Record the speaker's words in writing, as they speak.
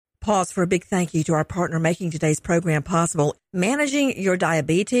Pause for a big thank you to our partner making today's program possible. Managing your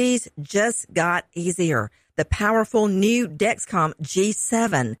diabetes just got easier. The powerful new Dexcom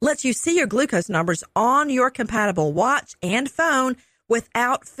G7 lets you see your glucose numbers on your compatible watch and phone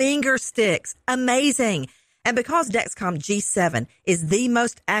without finger sticks. Amazing. And because Dexcom G7 is the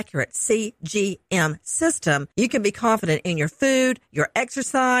most accurate CGM system, you can be confident in your food, your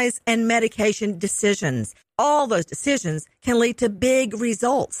exercise, and medication decisions. All those decisions can lead to big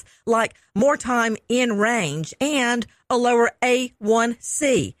results, like more time in range and a lower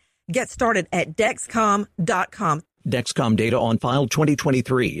A1C. Get started at Dexcom.com. Dexcom data on file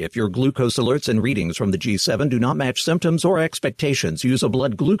 2023. If your glucose alerts and readings from the G7 do not match symptoms or expectations, use a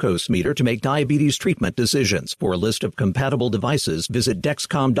blood glucose meter to make diabetes treatment decisions. For a list of compatible devices, visit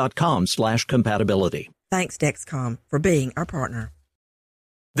Dexcom.com/compatibility. Thanks, Dexcom, for being our partner.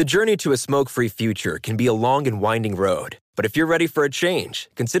 The journey to a smoke-free future can be a long and winding road. But if you're ready for a change,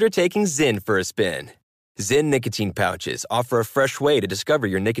 consider taking Zyn for a spin. Zyn nicotine pouches offer a fresh way to discover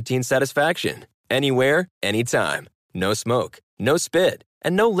your nicotine satisfaction. Anywhere, anytime. No smoke, no spit,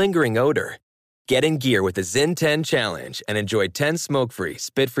 and no lingering odor. Get in gear with the Zyn 10 Challenge and enjoy 10 smoke-free,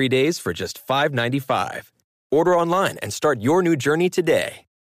 spit-free days for just $5.95. Order online and start your new journey today.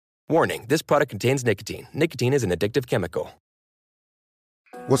 Warning, this product contains nicotine. Nicotine is an addictive chemical.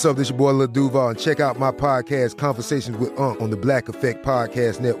 What's up, this your boy Lil Duval, and check out my podcast, Conversations with Unc, on the Black Effect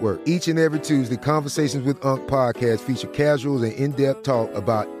Podcast Network. Each and every Tuesday, Conversations with Unc podcast feature casual and in-depth talk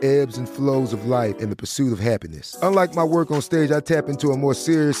about ebbs and flows of life and the pursuit of happiness. Unlike my work on stage, I tap into a more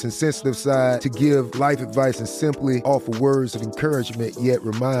serious and sensitive side to give life advice and simply offer words of encouragement, yet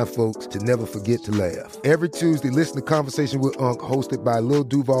remind folks to never forget to laugh. Every Tuesday, listen to Conversations with Unc, hosted by Lil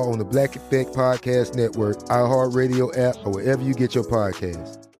Duval on the Black Effect Podcast Network, iHeartRadio app, or wherever you get your podcasts.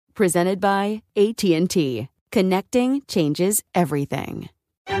 Presented by AT&T. Connecting changes everything.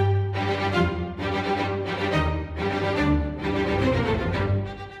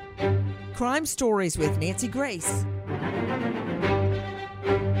 Crime Stories with Nancy Grace.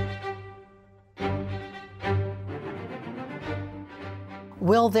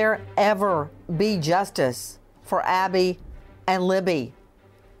 Will there ever be justice for Abby and Libby,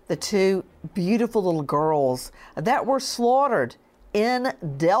 the two beautiful little girls that were slaughtered in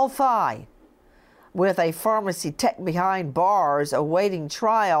Delphi, with a pharmacy tech behind bars awaiting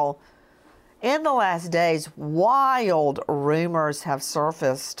trial? In the last days, wild rumors have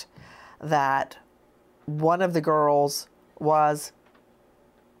surfaced that one of the girls was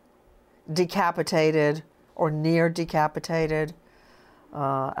decapitated or near decapitated.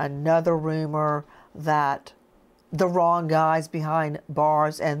 Another rumor that the wrong guy's behind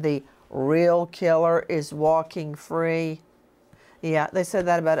bars and the real killer is walking free. Yeah, they said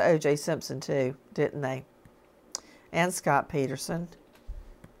that about O.J. Simpson too, didn't they? And Scott Peterson.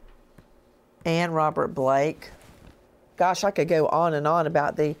 And Robert Blake. Gosh, I could go on and on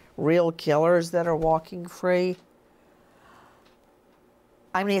about the real killers that are walking free.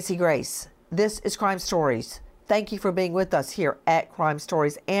 I'm Nancy Grace. This is Crime Stories. Thank you for being with us here at Crime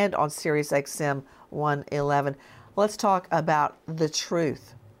Stories and on Sirius XM 111. Let's talk about the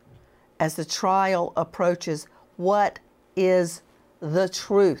truth. As the trial approaches, what is the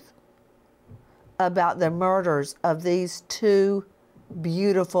truth about the murders of these two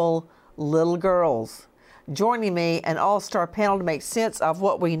beautiful little girls? Joining me, an all-star panel to make sense of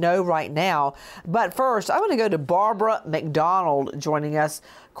what we know right now. But first, I want to go to Barbara McDonald joining us,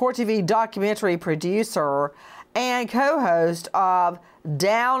 Court TV documentary producer and co-host of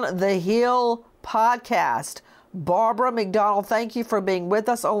Down the Hill podcast. Barbara McDonald, thank you for being with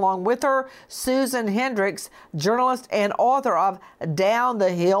us. Along with her, Susan Hendricks, journalist and author of Down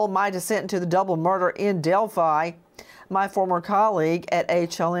the Hill, My Descent into the Double Murder in Delphi, my former colleague at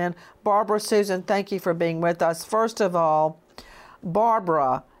HLN. Barbara, Susan, thank you for being with us. First of all,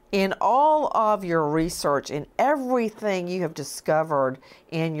 Barbara, in all of your research and everything you have discovered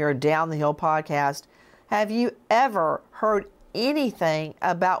in your Down the Hill podcast, have you ever heard anything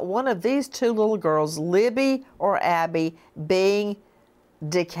about one of these two little girls, Libby or Abby, being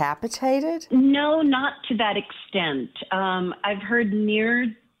decapitated? No, not to that extent. I've heard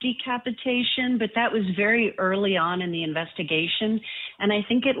near decapitation, but that was very early on in the investigation. And I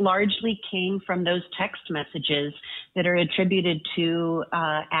think it largely came from those text messages that are attributed to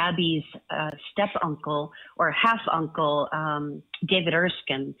Abby's step-uncle or half-uncle, David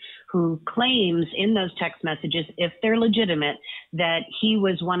Erskine, who claims in those text messages, if they're legitimate, that he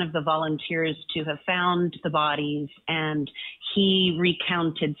was one of the volunteers to have found the bodies, and he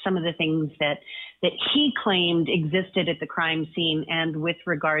recounted some of the things that he claimed existed at the crime scene. And with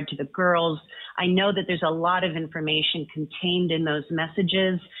regard to the girls, I know that there's a lot of information contained in those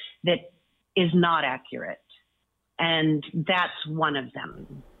messages that is not accurate. And that's one of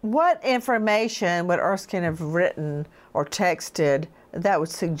them. What information would Erskine have written or texted that would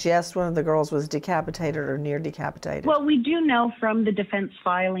suggest one of the girls was decapitated or near decapitated? Well, we do know from the defense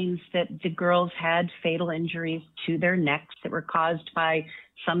filings that the girls had fatal injuries to their necks that were caused by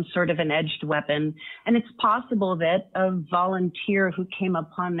some sort of an edged weapon. And it's possible that a volunteer who came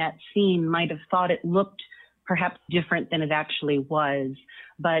upon that scene might have thought it looked perhaps different than it actually was.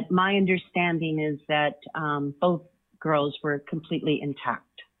 But my understanding is that both girls were completely intact.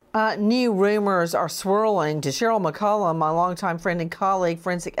 New rumors are swirling to Cheryl McCollum, my longtime friend and colleague,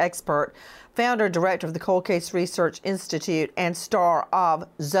 forensic expert, founder, director of the Cold Case Research Institute, and star of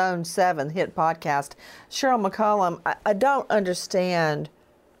Zone 7 hit podcast. Cheryl McCollum, I don't understand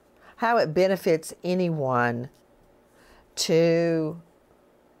how it benefits anyone to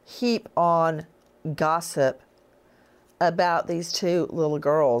heap on gossip about these two little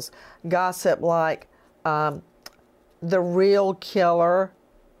girls. Gossip like the real killer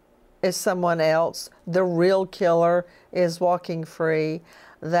is someone else. The real killer is walking free.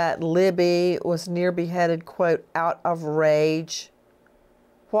 That Libby was near beheaded, quote, out of rage.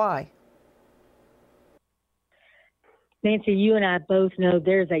 Why? Nancy, you and I both know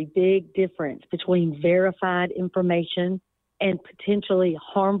there's a big difference between verified information and potentially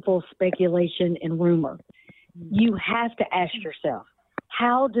harmful speculation and rumor. You have to ask yourself,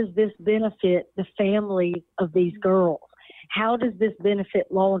 how does this benefit the families of these girls? How does this benefit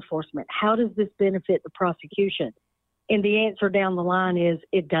law enforcement? How does this benefit the prosecution? And the answer down the line is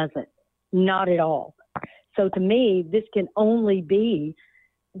it doesn't, not at all. So to me, this can only be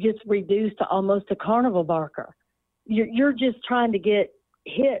just reduced to almost a carnival barker. You're just trying to get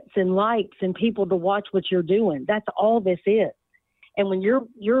hits and likes and people to watch what you're doing. That's all this is. And when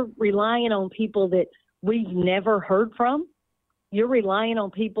you're relying on people that we've never heard from, you're relying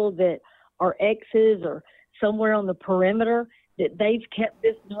on people that are exes or somewhere on the perimeter that they've kept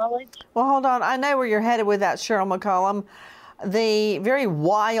this knowledge. Well, hold on. I know where you're headed with that, Cheryl McCollum. The very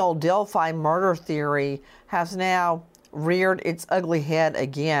wild Delphi murder theory has now reared its ugly head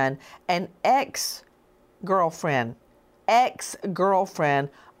again. An ex-girlfriend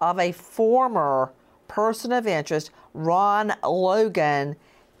of a former person of interest, Ron Logan,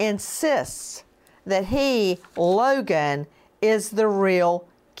 insists that he, Logan, is the real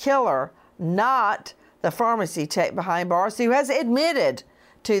killer, not the pharmacy tech behind bars who has admitted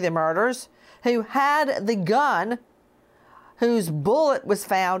to the murders, who had the gun, whose bullet was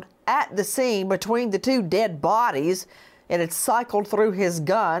found at the scene between the two dead bodies. It had cycled through his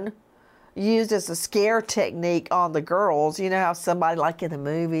gun, used as a scare technique on the girls. You know how somebody, like in the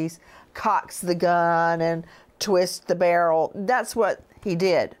movies, cocks the gun and twists the barrel? That's what he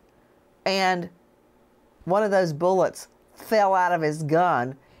did. And one of those bullets fell out of his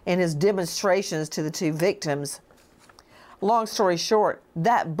gun in his demonstrations to the two victims. Long story short,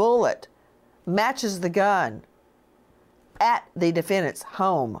 that bullet matches the gun at the defendant's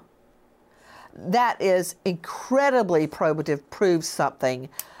home. That is incredibly probative, proves something.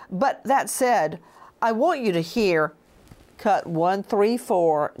 But that said, I want you to hear cut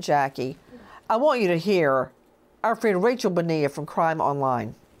 134, Jackie. I want you to hear our friend Rachel Bonilla from Crime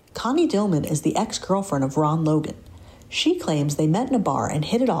Online. Connie Dillman is the ex-girlfriend of Ron Logan. She claims they met in a bar and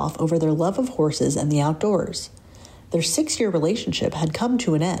hit it off over their love of horses and the outdoors. Their 6-year relationship had come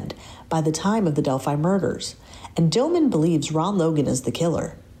to an end by the time of the Delphi murders, and Dillman believes Ron Logan is the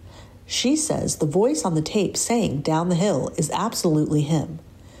killer. She says the voice on the tape saying "down the hill" is absolutely him.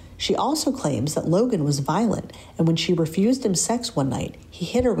 She also claims that Logan was violent, and when she refused him sex one night, he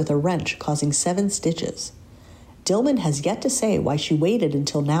hit her with a wrench, causing 7 stitches. Dillman has yet to say why she waited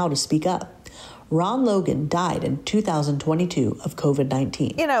until now to speak up. Ron Logan died in 2022 of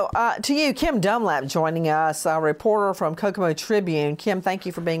COVID-19. To you, Kim Dunlap joining us, a reporter from Kokomo Tribune. Kim, thank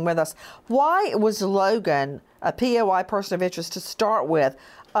you for being with us. Why was Logan a POI, person of interest, to start with,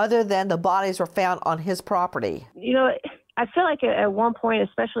 other than the bodies were found on his property? I feel like at one point,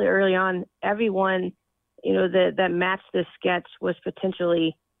 especially early on, everyone, that matched this sketch was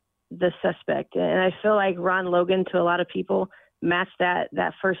potentially the suspect. And I feel like Ron Logan, to a lot of people, matched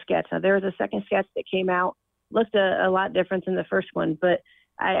that first sketch. Now, there was a second sketch that came out, looked a lot different than the first one, but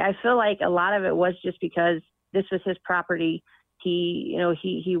I feel like a lot of it was just because this was his property. He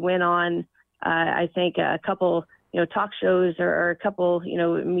went on, I think, a couple, talk shows or a couple,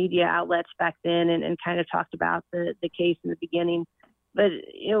 media outlets back then and kind of talked about the case in the beginning. But,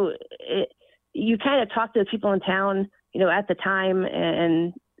 you kind of talked to the people in town, at the time,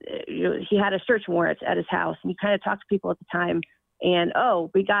 and he had a search warrant at his house, and you kind of talked to people at the time, and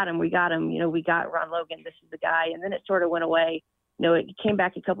we got him, we got Ron Logan, this is the guy, and then it sort of went away. it came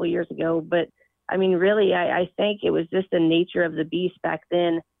back a couple of years ago. But I mean, really, I think it was just the nature of the beast back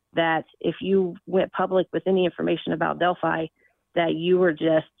then that if you went public with any information about Delphi, that you were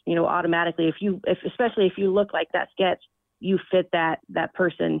just, automatically, especially if you look like that sketch, you fit that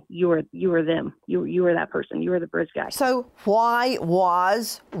person. You were them. You were that person. You were the bridge guy. So why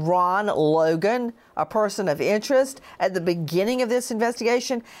was Ron Logan a person of interest at the beginning of this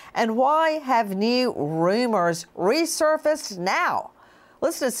investigation? And why have new rumors resurfaced now?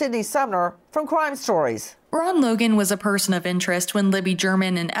 Listen to Sydney Sumner from Crime Stories. Ron Logan was a person of interest when Libby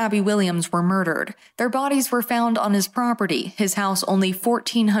German and Abby Williams were murdered. Their bodies were found on his property, his house only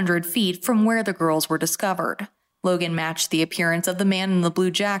 1,400 feet from where the girls were discovered. Logan matched the appearance of the man in the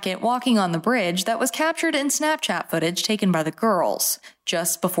blue jacket walking on the bridge that was captured in Snapchat footage taken by the girls.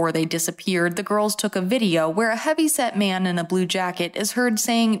 Just before they disappeared, the girls took a video where a heavy-set man in a blue jacket is heard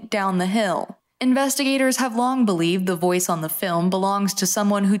saying, "down the hill." Investigators have long believed the voice on the film belongs to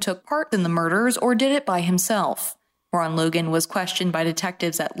someone who took part in the murders or did it by himself. Ron Logan was questioned by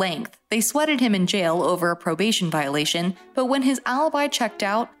detectives at length. They sweated him in jail over a probation violation, but when his alibi checked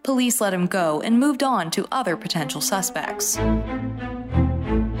out, police let him go and moved on to other potential suspects.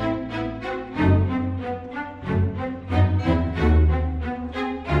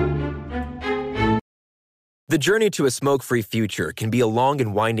 The journey to a smoke-free future can be a long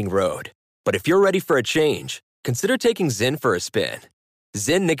and winding road. But if you're ready for a change, consider taking Zyn for a spin.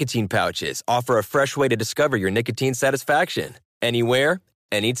 Zyn nicotine pouches offer a fresh way to discover your nicotine satisfaction. Anywhere,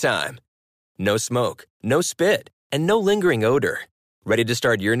 anytime. No smoke, no spit, and no lingering odor. Ready to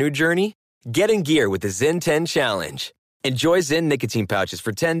start your new journey? Get in gear with the Zyn 10 Challenge. Enjoy Zyn nicotine pouches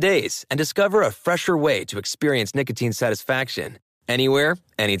for 10 days and discover a fresher way to experience nicotine satisfaction. Anywhere,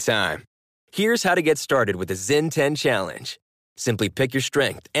 anytime. Here's how to get started with the Zyn 10 Challenge. Simply pick your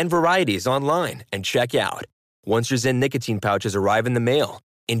strength and varieties online and check out. Once your Zyn nicotine pouches arrive in the mail,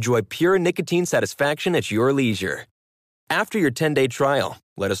 enjoy pure nicotine satisfaction at your leisure. After your 10-day trial,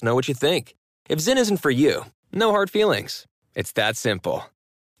 let us know what you think. If Zyn isn't for you, no hard feelings. It's that simple.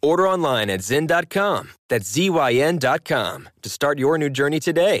 Order online at Zyn.com, that's ZYN.com, to start your new journey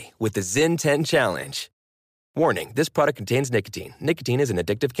today with the Zyn 10 Challenge. Warning, this product contains nicotine. Nicotine is an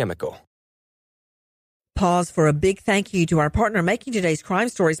addictive chemical. Pause for a big thank you to our partner making today's crime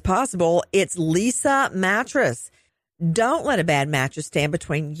stories possible. It's Leesa Mattress. Don't let a bad mattress stand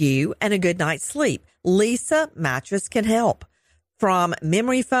between you and a good night's sleep. Leesa Mattress can help. From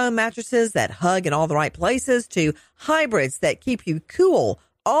memory foam mattresses that hug in all the right places to hybrids that keep you cool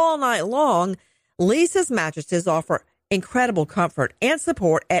all night long, Leesa's mattresses offer incredible comfort and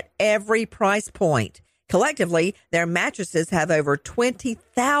support at every price point. Collectively, their mattresses have over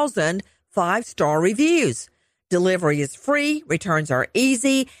 20,000 5-star reviews. Delivery is free, returns are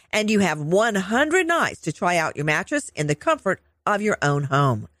easy, and you have 100 nights to try out your mattress in the comfort of your own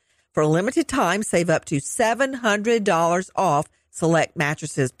home. For a limited time, save up to $700 off select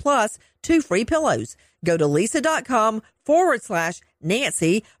mattresses plus 2 free pillows. Go to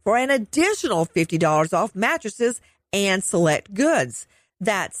Leesa.com/Nancy for an additional $50 off mattresses and select goods.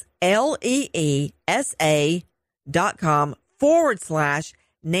 That's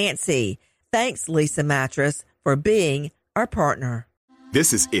LEESA.com/Nancy. Thanks, Leesa Mattress, for being our partner.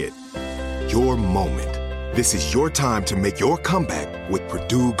 This is it. Your moment. This is your time to make your comeback with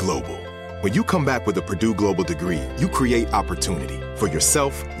Purdue Global. When you come back with a Purdue Global degree, you create opportunity for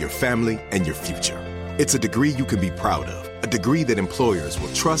yourself, your family, and your future. It's a degree you can be proud of, a degree that employers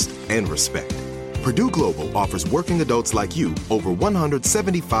will trust and respect. Purdue Global offers working adults like you over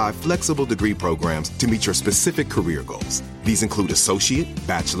 175 flexible degree programs to meet your specific career goals. These include associate,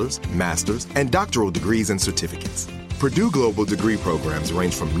 bachelor's, master's, and doctoral degrees and certificates. Purdue Global degree programs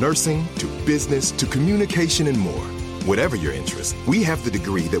range from nursing to business to communication and more. Whatever your interest, we have the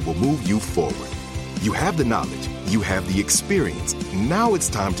degree that will move you forward. You have the knowledge, you have the experience. Now it's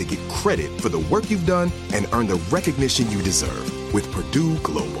time to get credit for the work you've done and earn the recognition you deserve with Purdue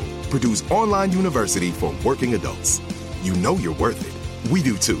Global. Purdue's online university for working adults. You know you're worth it. We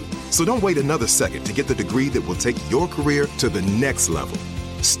do too. So don't wait another second to get the degree that will take your career to the next level.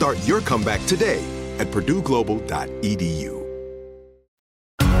 Start your comeback today at purdueglobal.edu.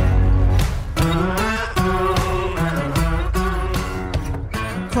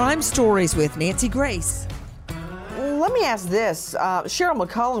 Crime Stories with Nancy Grace. Let me ask this. Cheryl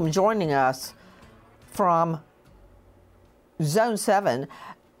McCollum joining us from Zone 7.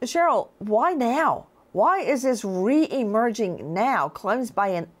 Cheryl, why now? Why is this re-emerging now? Claims by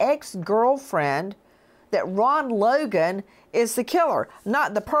an ex-girlfriend that Ron Logan is the killer,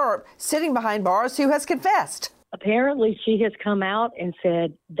 not the perp sitting behind bars who has confessed. Apparently, she has come out and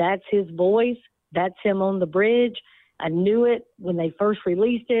said, that's his voice, that's him on the bridge. I knew it when they first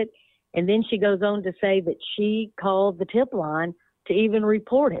released it. And then she goes on to say that she called the tip line to even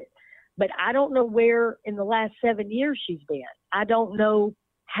report it. But I don't know where in the last 7 years she's been. I don't know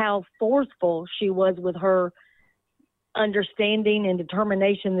how forceful she was with her understanding and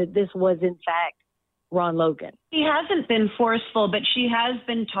determination that this was, in fact, Ron Logan. She hasn't been forceful, but she has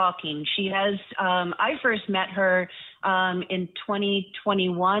been talking. She has, I first met her in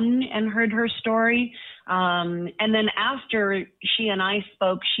 2021 and heard her story. And then after she and I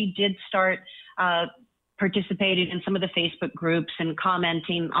spoke, she did start participating in some of the Facebook groups and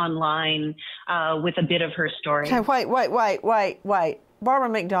commenting online with a bit of her story. Okay, wait. Barbara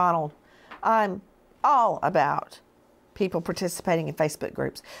McDonald, I'm all about people participating in Facebook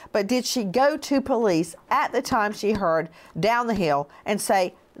groups. But did she go to police at the time she heard down the hill and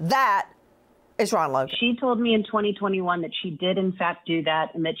say, that is Ron Logan? She told me in 2021 that she did in fact do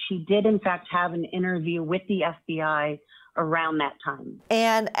that, and that she did in fact have an interview with the FBI around that time.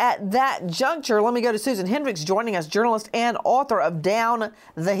 And at that juncture, let me go to Susan Hendricks, joining us, journalist and author of Down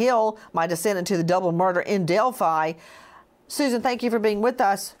the Hill, My Descent into the Double Murder in Delphi. Susan, thank you for being with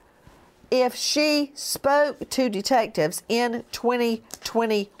us. If she spoke to detectives in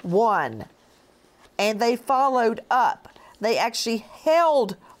 2021 and they followed up, they actually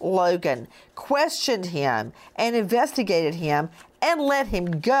held Logan, questioned him, and investigated him and let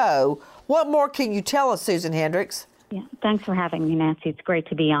him go, what more can you tell us, Susan Hendricks? Yeah, thanks for having me, Nancy. It's great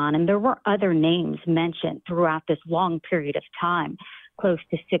to be on. And there were other names mentioned throughout this long period of time, close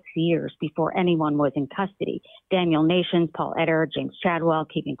to 6 years before anyone was in custody. Daniel Nations, Paul Etter, James Chadwell,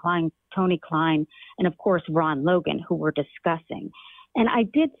 Keegan Klein, Tony Klein, and of course, Ron Logan, who we're discussing. And I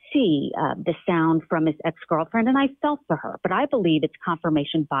did see the sound from his ex-girlfriend, and I felt for her, but I believe it's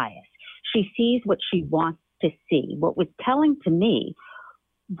confirmation bias. She sees what she wants to see. What was telling to me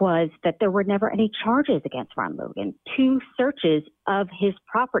was that there were never any charges against Ron Logan. 2 searches of his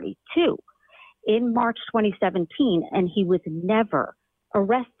property, 2, in March 2017, and he was never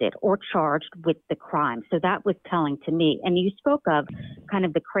arrested or charged with the crime. So that was telling to me. And you spoke of kind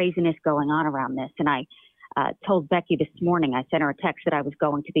of the craziness going on around this. And I told Becky this morning, I sent her a text that I was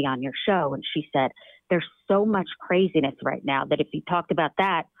going to be on your show. And she said, there's so much craziness right now that if you talked about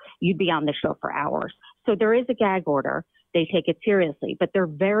that, you'd be on the show for hours. So there is a gag order. They take it seriously, but they're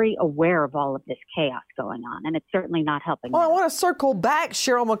very aware of all of this chaos going on. And it's certainly not helping. Well, I want to circle back,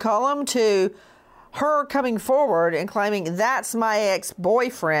 Cheryl McCollum, to her coming forward and claiming that's my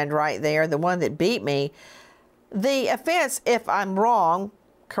ex-boyfriend right there, the one that beat me. The offense, if I'm wrong,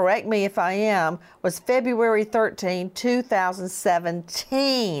 correct me if I am, was February 13,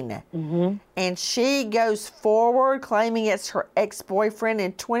 2017. Mm-hmm. And she goes forward claiming it's her ex-boyfriend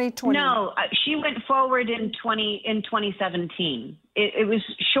in 2020. No, she went forward in 2017. It was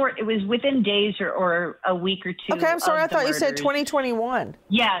short. It was within days or a week or two. Okay, I'm sorry. I thought you said 2021.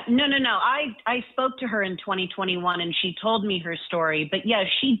 Yeah, no. I spoke to her in 2021, and she told me her story. But yeah,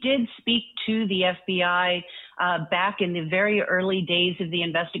 she did speak to the FBI back in the very early days of the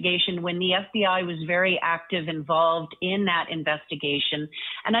investigation, when the FBI was very active, involved in that investigation.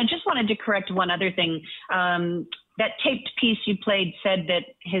 And I just wanted to correct one other thing. That taped piece you played said that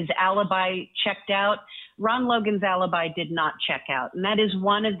his alibi checked out. Ron Logan's alibi did not check out. And that is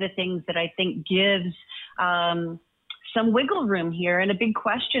one of the things that I think gives some wiggle room here, and a big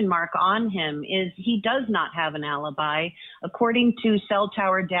question mark on him is he does not have an alibi. According to cell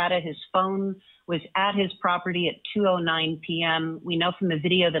tower data, his phone was at his property at 2:09 p.m. We know from the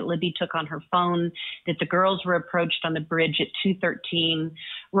video that Libby took on her phone that the girls were approached on the bridge at 2:13.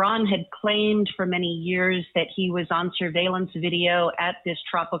 Ron had claimed for many years that he was on surveillance video at this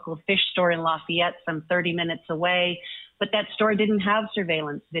tropical fish store in Lafayette, some 30 minutes away, but that store didn't have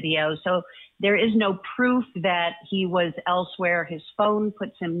surveillance video. So there is no proof that he was elsewhere. His phone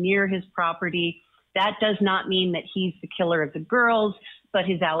puts him near his property. That does not mean that he's the killer of the girls, but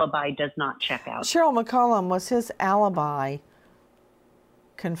his alibi does not check out. Cheryl McCollum, was his alibi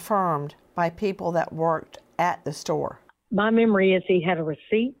confirmed by people that worked at the store? My memory is he had a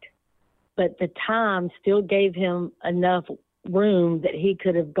receipt, but the time still gave him enough room that he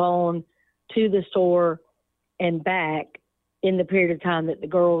could have gone to the store and back in the period of time that the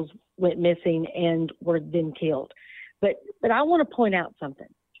girls went missing and were then killed. But I want to point out something.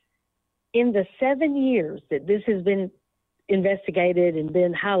 In the 7 years that this has been investigated and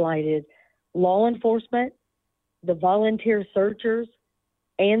been highlighted, law enforcement, the volunteer searchers,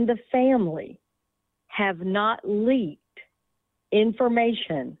 and the family have not leaked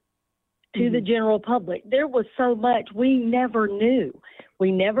information to the general public. There was so much we never knew.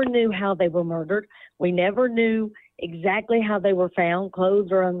 We never knew how they were murdered. We never knew exactly how they were found,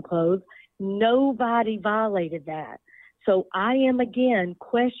 clothed or unclothed. Nobody violated that. So I am again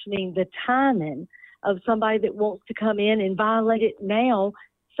questioning the timing of somebody that wants to come in and violate it now,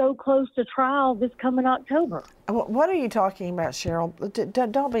 so close to trial this coming October. What are you talking about,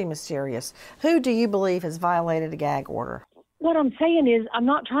 Cheryl? Don't be mysterious. Who do you believe has violated a gag order? What I'm saying is, I'm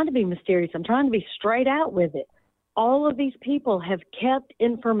not trying to be mysterious. I'm trying to be straight out with it. All of these people have kept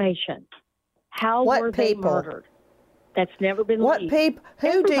information. How were they murdered? That's never been leaked.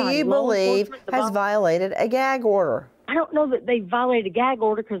 Who do you believe has violated a gag order? I don't know that they violated a gag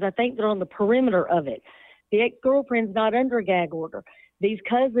order because I think they're on the perimeter of it. The ex-girlfriend's not under a gag order. These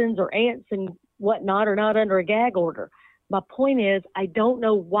cousins or aunts and whatnot are not under a gag order. My point is, I don't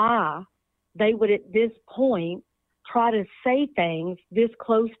know why they would at this point try to say things this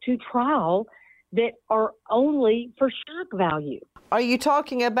close to trial that are only for shock value. Are you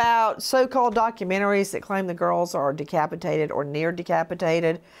talking about so-called documentaries that claim the girls are decapitated or near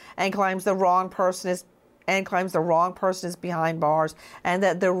decapitated, and claims the wrong person is behind bars, and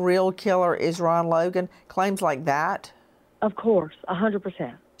that the real killer is Ron Logan? Claims like that? Of course,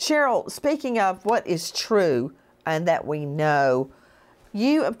 100%. Cheryl, speaking of what is true and that we know,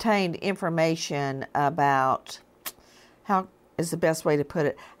 you obtained information about, how is the best way to put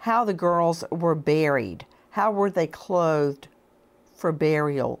it, how the girls were buried. How were they clothed for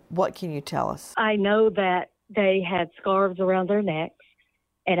burial? What can you tell us? I know that they had scarves around their necks,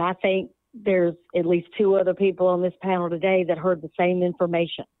 and I think there's at least 2 other people on this panel today that heard the same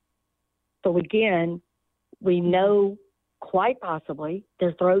information. So again, we know quite possibly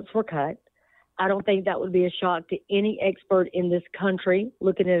their throats were cut. I don't think that would be a shock to any expert in this country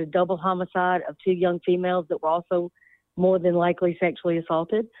looking at a double homicide of 2 young females that were also more than likely sexually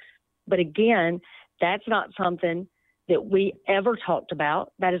assaulted. But again, that's not something that we ever talked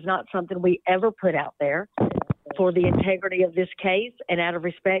about. That is not something we ever put out there for the integrity of this case and out of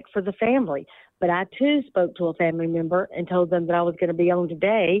respect for the family. But I too spoke to a family member and told them that I was going to be on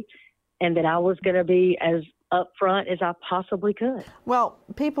today and that I was going to be as upfront as I possibly could. Well,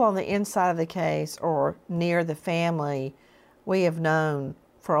 people on the inside of the case or near the family, we have known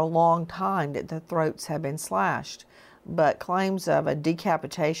for a long time that the throats have been slashed. But claims of a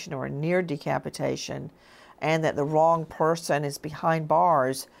decapitation or a near decapitation and that the wrong person is behind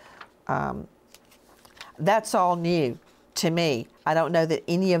bars, that's all new to me. I don't know that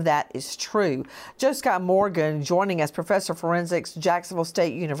any of that is true. Joe Scott Morgan joining us, professor of forensics, Jacksonville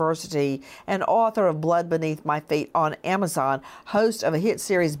State University, and author of Blood Beneath My Feet on Amazon, host of a hit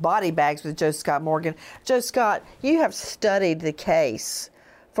series, Body Bags with Joe Scott Morgan. Joe Scott, you have studied the case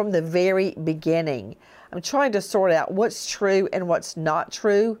from the very beginning. I'm trying to sort out what's true and what's not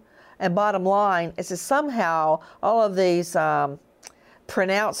true. And bottom line is that somehow all of these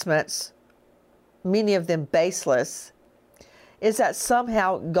pronouncements, many of them baseless, is that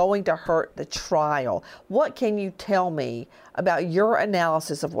somehow going to hurt the trial? What can you tell me about your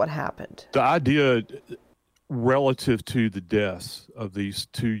analysis of what happened? The idea relative to the deaths of these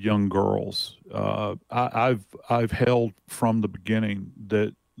 2 young girls, I've held from the beginning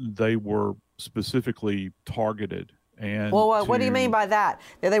that they were specifically targeted. And well, what do you mean by that?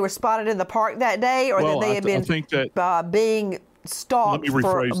 That they were spotted in the park that day, or that they had been being stalked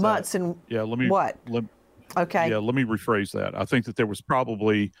for months and what? Okay. Yeah, let me rephrase that. I think that there was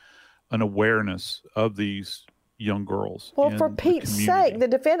probably an awareness of these young girls. Well, for Pete's sake, the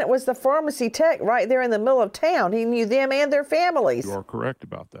defendant was the pharmacy tech right there in the middle of town. He knew them and their families. You are correct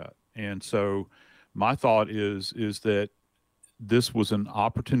about that. And so my thought is that this was an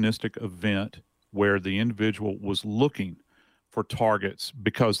opportunistic event where the individual was looking for targets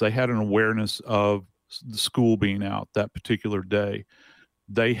because they had an awareness of the school being out that particular day.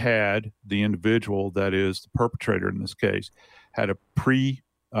 They had the individual, that is the perpetrator in this case, had a preset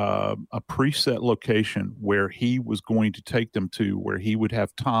location where he was going to take them to, where he would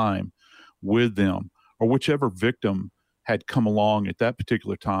have time with them, or whichever victim had come along at that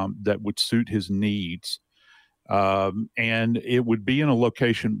particular time that would suit his needs. And it would be in a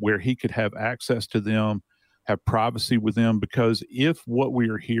location where he could have access to them, have privacy with them, because if what we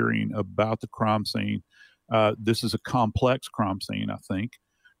are hearing about the crime scene, this is a complex crime scene, I think,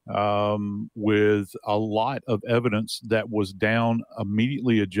 with a lot of evidence that was down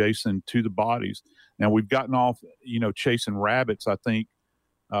immediately adjacent to the bodies. Now, we've gotten off, chasing rabbits, I think,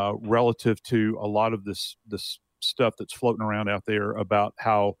 relative to a lot of this stuff that's floating around out there about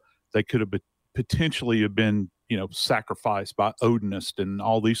how they could have potentially have been, sacrificed by Odinists and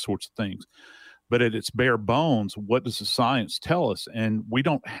all these sorts of things. But at its bare bones, what does the science tell us? And we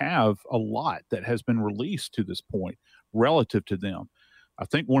don't have a lot that has been released to this point relative to them. I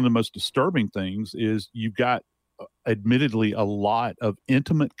think one of the most disturbing things is you've got admittedly a lot of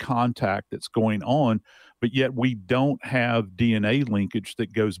intimate contact that's going on but yet we don't have DNA linkage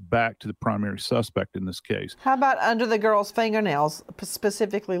that goes back to the primary suspect in this case. How about under the girl's fingernails,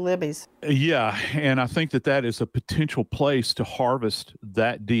 specifically Libby's? Yeah, and I think that is a potential place to harvest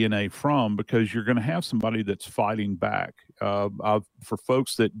that DNA from, because you're going to have somebody that's fighting back. For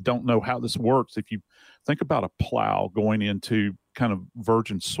folks that don't know how this works, if you think about a plow going into kind of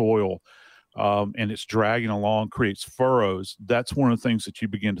virgin soil, and it's dragging along, creates furrows, that's one of the things that you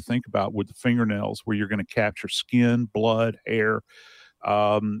begin to think about with the fingernails, where you're going to capture skin, blood, hair,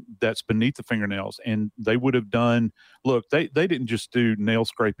 that's beneath the fingernails. And they would have done, look, they didn't just do nail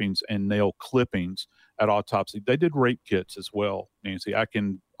scrapings and nail clippings at autopsy. They did rape kits as well, Nancy. I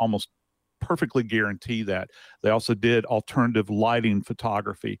can almost perfectly guarantee that. They also did alternative lighting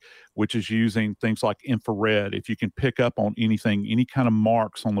photography, which is using things like infrared. If you can pick up on anything, any kind of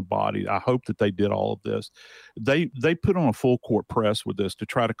marks on the body, I hope that they did all of this. They put on a full court press with this to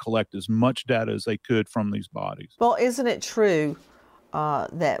try to collect as much data as they could from these bodies. Well, isn't it true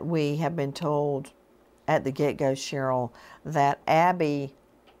that we have been told at the get-go, Cheryl, that Abby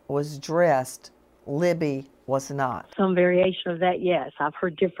was dressed, Libby was not? Some variation of that, yes. I've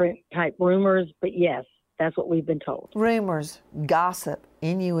heard different type rumors, but yes, that's what we've been told. Rumors, gossip,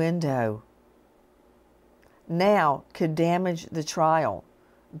 innuendo now could damage the trial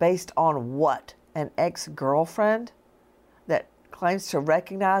based on what? An ex-girlfriend that claims to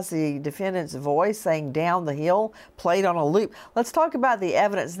recognize the defendant's voice saying "down the hill" played on a loop. Let's talk about the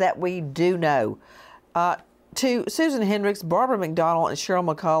evidence that we do know. To Susan Hendricks, Barbara McDonald, and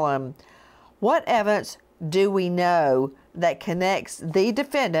Cheryl McCollum, what evidence do we know that connects the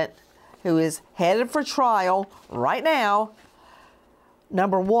defendant, who is headed for trial right now?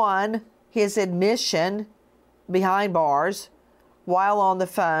 Number one, his admission behind bars while on the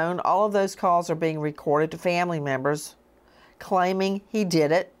phone. All of those calls are being recorded to family members claiming he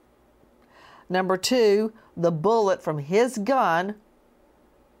did it. Number two, the bullet from his gun,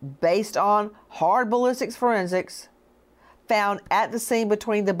 based on hard ballistics forensics, found at the scene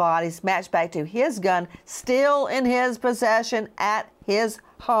between the bodies, matched back to his gun, still in his possession at his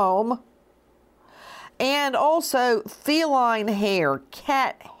home. And also feline hair,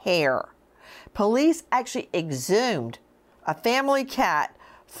 cat hair. Police actually exhumed a family cat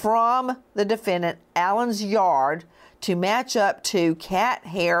from the defendant, Allen's yard, to match up to cat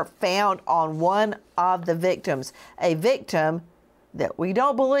hair found on one of the victims, a victim that we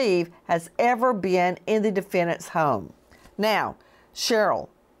don't believe has ever been in the defendant's home. Now, Cheryl,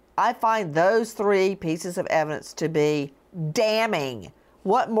 I find those three pieces of evidence to be damning.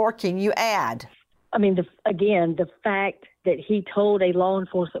 What more can you add? I mean, the fact that he told a law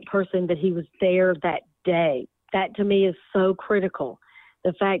enforcement person that he was there that day, that to me is so critical.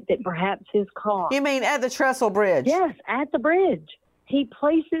 The fact that perhaps his car... You mean at the Trestle Bridge? Yes, at the bridge. He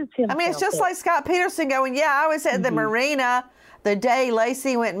places himself. I mean, it's just like Scott Peterson going, yeah, I was at the marina the day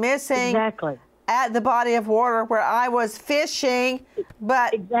Lacey went missing. Exactly. At the body of water where I was fishing,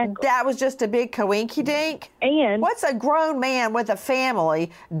 but that was just a big coinky-dink. And what's a grown man with a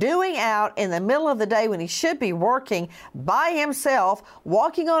family doing out in the middle of the day when he should be working by himself,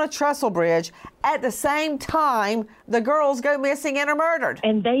 walking on a trestle bridge at the same time the girls go missing and are murdered?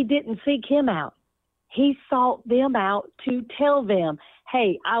 And they didn't seek him out. He sought them out to tell them,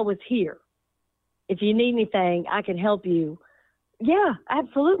 hey, I was here. If you need anything, I can help you. Yeah,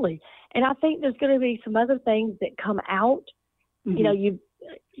 absolutely. And I think there's going to be some other things that come out. You know,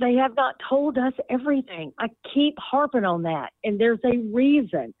 they have not told us everything. I keep harping on that. And there's a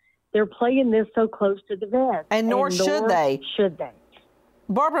reason they're playing this so close to the vest. And nor should they. Should they.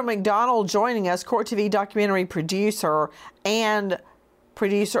 Barbara McDonald joining us, Court TV documentary producer and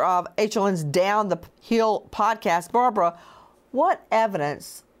producer of HLN's Down the Hill podcast. Barbara, what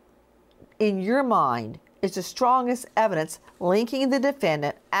evidence in your mind is the strongest evidence linking the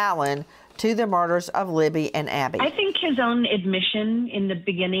defendant, Allen, to the murders of Libby and Abby? I think his own admission in the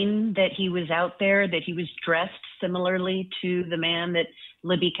beginning that he was out there, that he was dressed similarly to the man that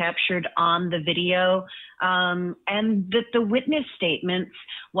Libby captured on the video, and that the witness statements,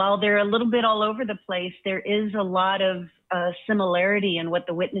 while they're a little bit all over the place, there is a lot of similarity in what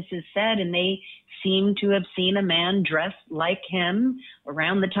the witnesses said, and they seem to have seen a man dressed like him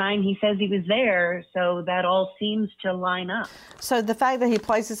around the time he says he was there. So that all seems to line up. So the fact that he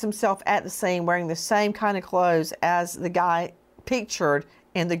places himself at the scene wearing the same kind of clothes as the guy pictured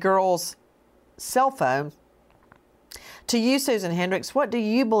in the girl's cell phone. To you, Susan Hendricks, what do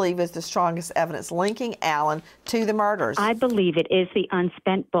you believe is the strongest evidence linking Allen to the murders? I believe it is the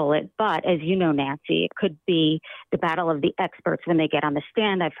unspent bullet, but as you know, Nancy, it could be the battle of the experts when they get on the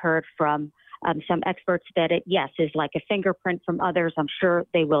stand. I've heard from some experts that it, yes, is like a fingerprint from others. I'm sure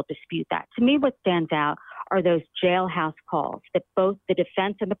they will dispute that. To me, what stands out are those jailhouse calls that both the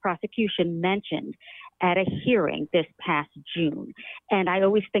defense and the prosecution mentioned at a hearing this past June. And I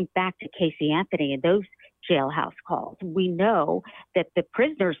always think back to Casey Anthony and those jailhouse calls. We know that the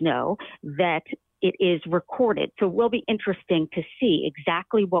prisoners know that it is recorded. So it will be interesting to see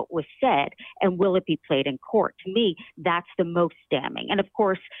exactly what was said and will it be played in court. To me, that's the most damning. And of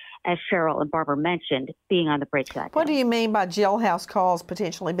course, as Cheryl and Barbara mentioned, being on the bridge that day. What do you mean by jailhouse calls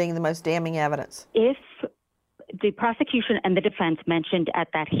potentially being the most damning evidence? If the prosecution and the defense mentioned at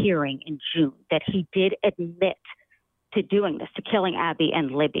that hearing in June that he did admit to doing this, to killing Abby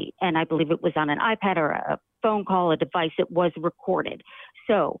and Libby, and I believe it was on an iPad or a phone call, a device, it was recorded.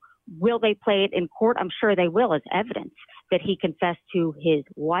 So will they play it in court? I'm sure they will as evidence that he confessed to his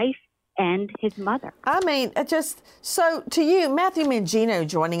wife and his mother. I mean, so to you, Matthew Mangino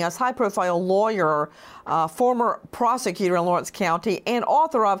joining us, high-profile lawyer, former prosecutor in Lawrence County, and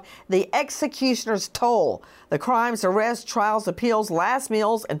author of The Executioner's Toll, The Crimes, Arrests, Trials, Appeals, Last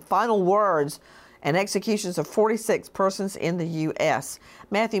Meals, and Final Words, and Executions of 46 Persons in the U.S.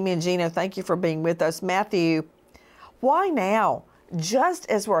 Matthew Mangino, thank you for being with us. Matthew, why now? Just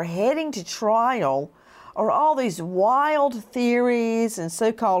as we're heading to trial, are all these wild theories and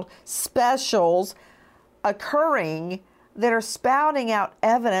so-called specials occurring that are spouting out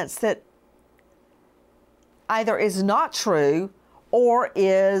evidence that either is not true or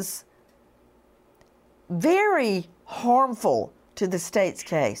is very harmful to the state's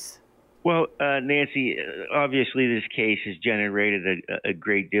case? Well, Nancy, obviously this case has generated a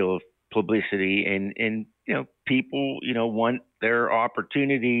great deal of publicity, and people want their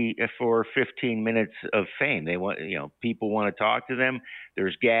opportunity for 15 minutes of fame. They want, people want to talk to them.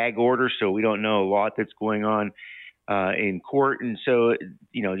 There's gag orders, so we don't know a lot that's going on in court. And so,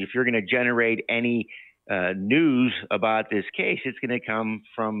 if you're going to generate any news about this case, it's going to come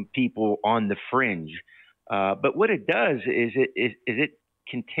from people on the fringe. But what it does is it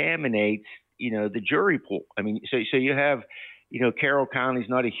contaminates, the jury pool. I mean, so you have, Carroll County is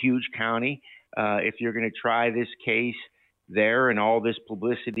not a huge county. If you're going to try this case there, and all this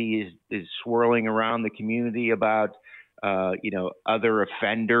publicity is swirling around the community about, other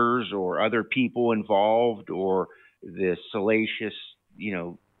offenders or other people involved, or the salacious,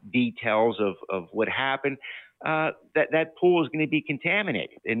 details of what happened, that pool is going to be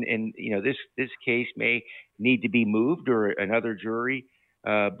contaminated. And this case may need to be moved or another jury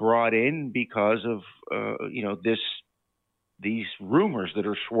brought in because of, these rumors that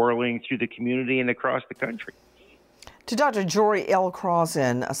are swirling through the community and across the country. To Dr. Jory L.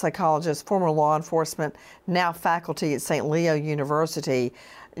 Crossan, a psychologist, former law enforcement, now faculty at St. Leo University.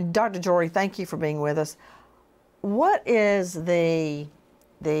 Dr. Jory, thank you for being with us. What is the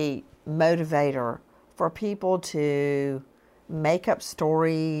motivator for people to make up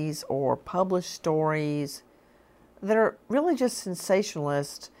stories or publish stories that are really just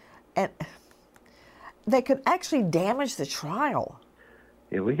sensationalist and that could actually damage the trial?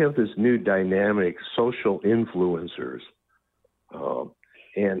 Yeah, we have this new dynamic, social influencers.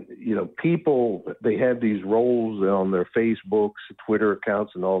 And, people, they have these roles on their Facebooks, Twitter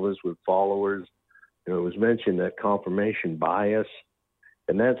accounts, and all this with followers. It was mentioned that confirmation bias.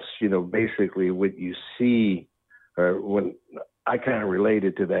 And that's, basically what you see when I kind of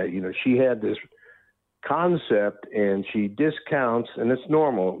related to that. She had this concept and she discounts, and it's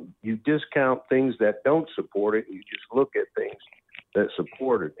normal. You discount things that don't support it. You just look at things that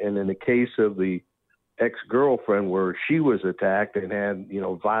support it. And in the case of the ex-girlfriend where she was attacked and had,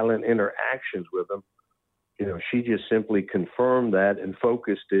 violent interactions with him, she just simply confirmed that and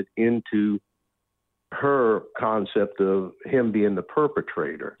focused it into her concept of him being the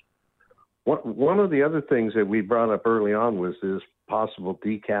perpetrator. One of the other things that we brought up early on was this possible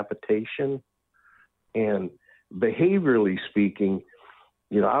decapitation. And behaviorally speaking,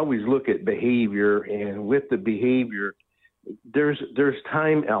 I always look at behavior, and with the behavior, there's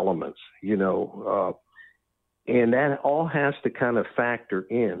time elements, and that all has to kind of factor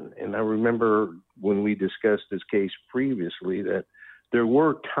in. And I remember when we discussed this case previously that there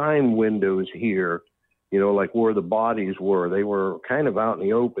were time windows here, like where the bodies were. They were kind of out in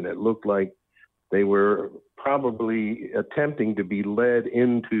the open. It looked like they were probably attempting to be led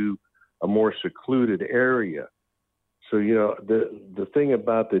into a more secluded area. So, the thing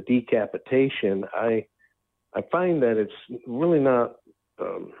about the decapitation, I find that it's really not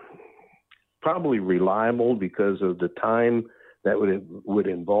probably reliable because of the time that would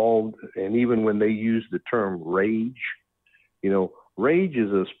involve. And even when they use the term rage, rage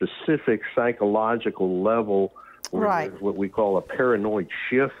is a specific psychological level where there's what we call a paranoid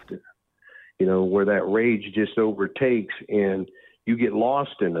shift, where that rage just overtakes and you get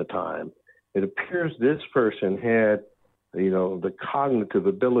lost in the time. It appears this person had, the cognitive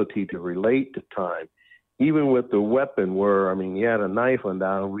ability to relate to time, even with the weapon where, he had a knife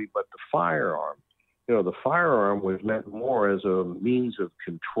undoubtedly, but the firearm, the firearm was meant more as a means of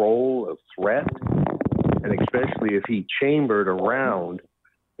control, of threat, and especially if he chambered a round,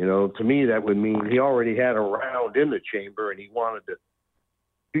 to me that would mean he already had a round in the chamber and he wanted to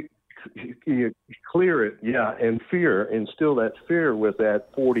clear it, and instill that fear with that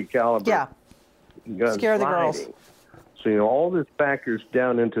 40 caliber gun. Scare the girls. So, all this factors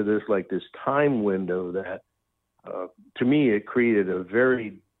down into this, this time window that, to me, it created a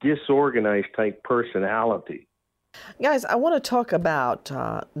very disorganized type personality. Guys, I want to talk about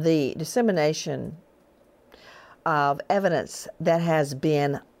the dissemination of evidence that has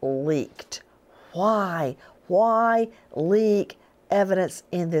been leaked. Why? Why leak evidence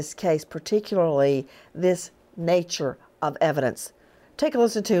in this case, particularly this nature of evidence? Take a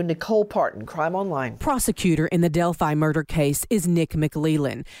listen to Nicole Parton, Crime Online. Prosecutor in the Delphi murder case is Nick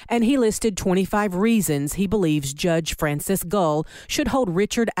McLeland, and he listed 25 reasons he believes Judge Francis Gull should hold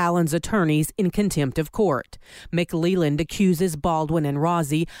Richard Allen's attorneys in contempt of court. McLeland accuses Baldwin and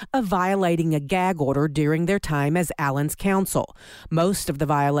Rozzi of violating a gag order during their time as Allen's counsel. Most of the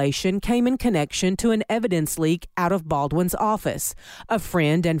violation came in connection to an evidence leak out of Baldwin's office. A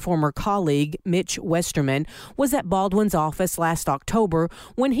friend and former colleague, Mitch Westerman, was at Baldwin's office last October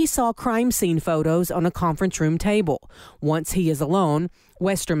when he saw crime scene photos on a conference room table. Once he is alone,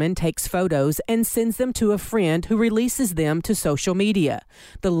 Westerman takes photos and sends them to a friend who releases them to social media.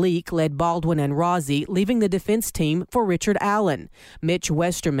 The leak led Baldwin and Rozzi leaving the defense team for Richard Allen. Mitch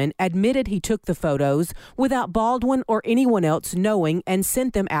Westerman admitted he took the photos without Baldwin or anyone else knowing and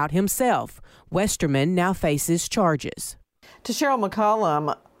sent them out himself. Westerman now faces charges. To Cheryl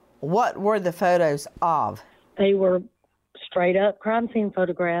McCollum, what were the photos of? They were straight up crime scene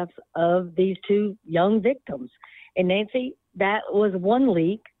photographs of these two young victims. And Nancy, that was one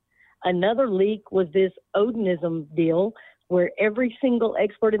leak. Another leak was this Odinism deal where every single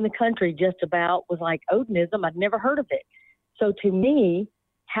expert in the country just about was like, Odinism, I'd never heard of it. So to me,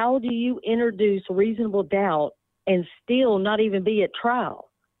 how do you introduce reasonable doubt and still not even be at trial?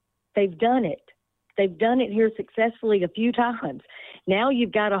 They've done it. They've done it here successfully a few times. Now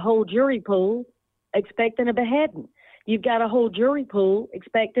you've got a whole jury pool expecting a beheading. You've got a whole jury pool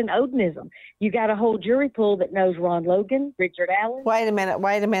expecting Odinism. You got a whole jury pool that knows Ron Logan, Richard Allen. Wait a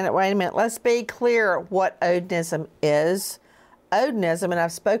minute. Let's be clear what Odinism is. Odinism, and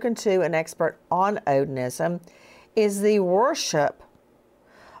I've spoken to an expert on Odinism, is the worship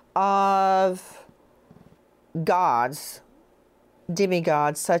of gods,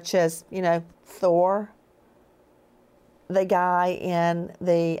 demigods, such as, Thor, the guy in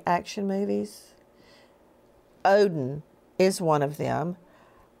the action movies. Odin is one of them.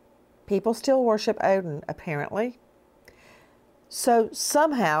 People still worship Odin, apparently. So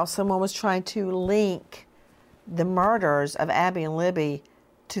somehow someone was trying to link the murders of Abby and Libby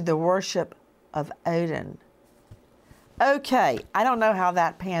to the worship of Odin. Okay, I don't know how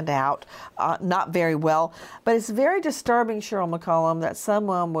that panned out. Not very well. But it's very disturbing, Cheryl McCollum, that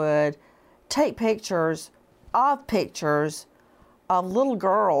someone would take pictures of little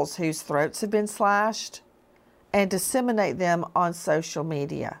girls whose throats have been slashed and disseminate them on social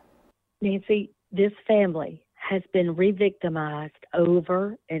media. Nancy, this family has been re-victimized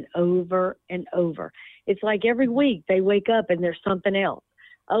over and over and over. It's like every week they wake up and there's something else.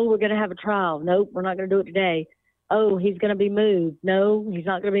 Oh, we're going to have a trial. Nope, we're not going to do it today. Oh, he's going to be moved. No, he's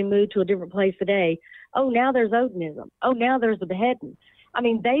not going to be moved to a different place today. Oh, now there's Odinism. Oh, now there's a beheading. I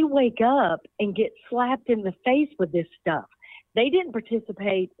mean, they wake up and get slapped in the face with this stuff. They didn't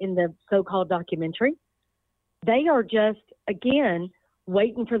participate in the so-called documentary. They are just, again,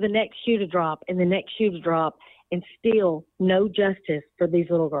 waiting for the next shoe to drop and the next shoe to drop, and still no justice for these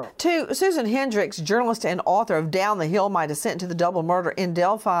little girls. To Susan Hendricks, journalist and author of Down the Hill, My Descent to the Double Murder in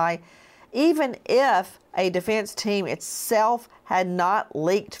Delphi, even if a defense team itself had not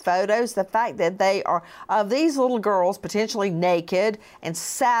leaked photos, the fact that they are of these little girls potentially naked and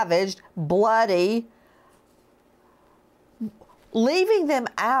savaged, bloody, leaving them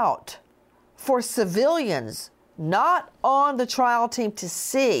out for civilians not on the trial team to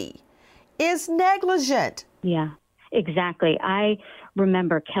see is negligent. Yeah, exactly. I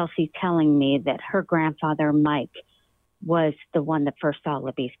remember Kelsey telling me that her grandfather, Mike, was the one that first saw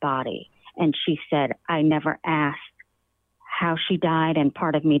Libby's body. And she said, I never asked how she died, and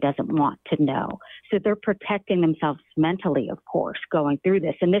part of me doesn't want to know. So they're protecting themselves mentally, of course, going through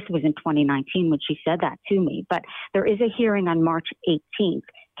this. And this was in 2019 when she said that to me. But there is a hearing on March 18th,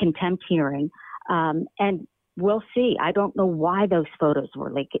 contempt hearing, and we'll see. I don't know why those photos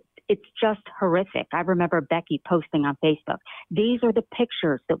were leaked. It's just horrific. I remember Becky posting on Facebook, these are the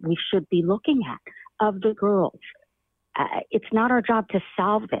pictures that we should be looking at of the girls. It's not our job to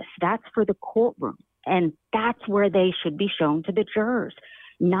solve this. That's for the courtroom. And that's where they should be shown to the jurors,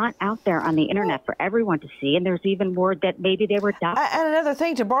 not out there on the internet for everyone to see. And there's even word that maybe they were down. And another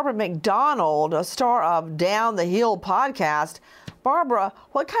thing to Barbara McDonald, a star of Down the Hill podcast. Barbara,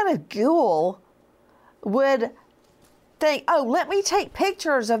 what kind of ghoul would think, oh, let me take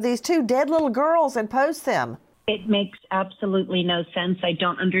pictures of these two dead little girls and post them? It makes absolutely no sense. I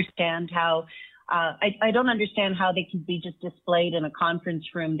don't understand how I don't understand how they could be just displayed in a conference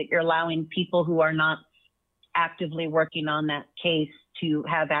room, that you're allowing people who are not actively working on that case to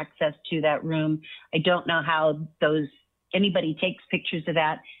have access to that room. I don't know how anybody takes pictures of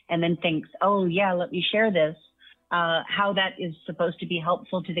that and then thinks, oh yeah, let me share this. How that is supposed to be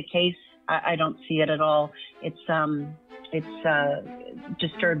helpful to the case, I don't see it at all. It's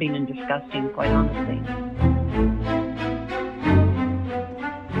disturbing and disgusting, quite honestly.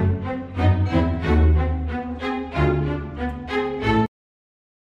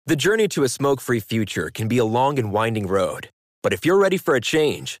 The journey to a smoke-free future can be a long and winding road. But if you're ready for a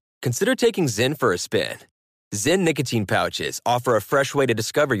change, consider taking Zyn for a spin. Zyn nicotine pouches offer a fresh way to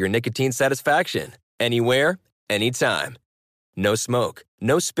discover your nicotine satisfaction. Anywhere, anytime. No smoke,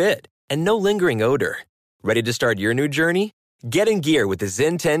 no spit, and no lingering odor. Ready to start your new journey? Get in gear with the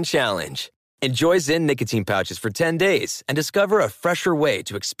Zyn 10 Challenge. Enjoy Zyn nicotine pouches for 10 days and discover a fresher way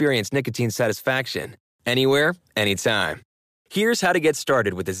to experience nicotine satisfaction. Anywhere, anytime. Here's how to get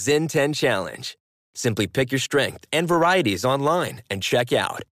started with the Zyn 10 Challenge. Simply pick your strength and varieties online and check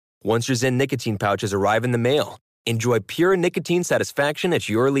out. Once your Zyn nicotine pouches arrive in the mail, enjoy pure nicotine satisfaction at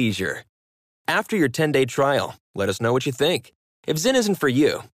your leisure. After your 10-day trial, let us know what you think. If Zyn isn't for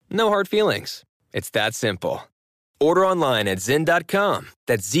you, no hard feelings. It's that simple. Order online at Zyn.com,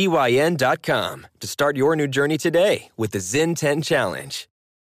 that's ZYN.com, to start your new journey today with the Zyn 10 Challenge.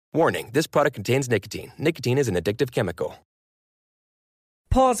 Warning, this product contains nicotine. Nicotine is an addictive chemical.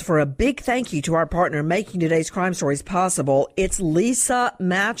 Pause for a big thank you to our partner making today's crime stories possible. It's Leesa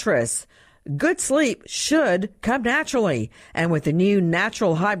Mattress. Good sleep should come naturally. And with the new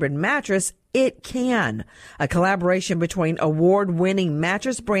natural hybrid mattress, it can. A collaboration between award-winning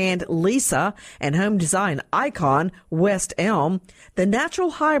mattress brand Leesa and home design icon West Elm, the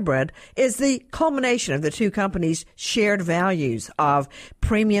natural hybrid is the culmination of the two companies' shared values of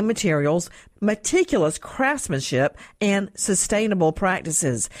premium materials, meticulous craftsmanship, and sustainable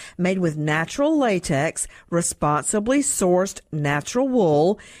practices. Made with natural latex, responsibly sourced natural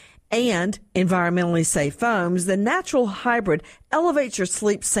wool, and environmentally safe foams, the natural hybrid elevates your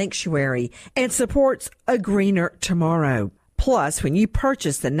sleep sanctuary and supports a greener tomorrow. Plus, when you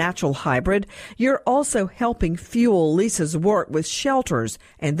purchase the natural hybrid, you're also helping fuel Leesa's work with shelters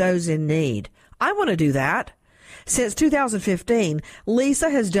and those in need. I want to do that. Since 2015, Leesa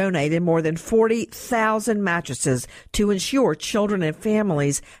has donated more than 40,000 mattresses to ensure children and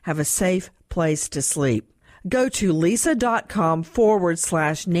families have a safe place to sleep. Go to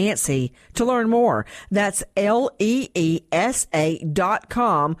Leesa.com/Nancy to learn more. That's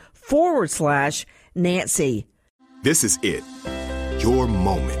LEESA.com/Nancy. This is it. Your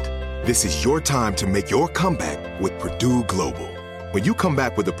moment. This is your time to make your comeback with Purdue Global. When you come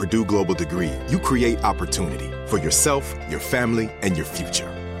back with a Purdue Global degree, you create opportunity for yourself, your family, and your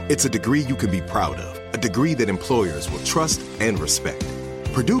future. It's a degree you can be proud of, a degree that employers will trust and respect.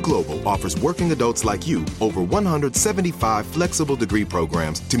 Purdue Global offers working adults like you over 175 flexible degree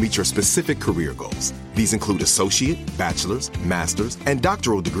programs to meet your specific career goals. These include associate, bachelor's, master's, and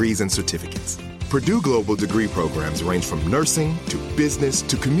doctoral degrees and certificates. Purdue Global degree programs range from nursing to business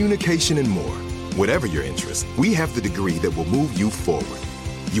to communication and more. Whatever your interest, we have the degree that will move you forward.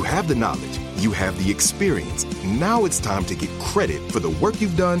 You have the knowledge, you have the experience. Now it's time to get credit for the work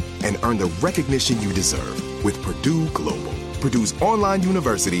you've done and earn the recognition you deserve with Purdue Global, Purdue's online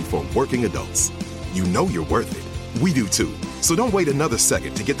university for working adults. You know you're worth it. We do too. So don't wait another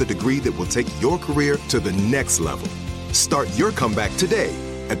second to get the degree that will take your career to the next level. Start your comeback today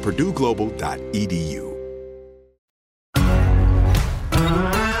at purdueglobal.edu.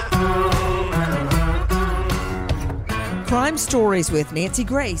 Crime Stories with Nancy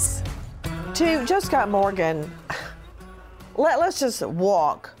Grace. To Joe Scott Morgan, let's just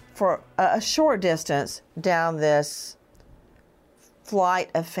walk for a short distance down this flight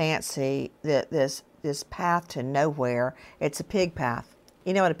of fancy, this path to nowhere. It's a pig path.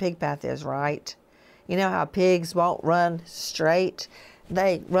 You know what a pig path is, right? You know how pigs won't run straight?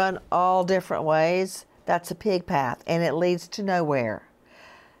 They run all different ways. That's a pig path, and it leads to nowhere.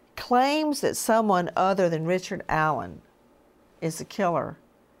 Claims that someone other than Richard Allen is the killer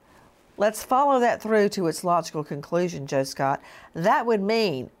let's follow that through to its logical conclusion, Joe Scott. That would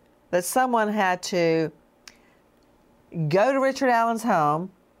mean that someone had to go to Richard Allen's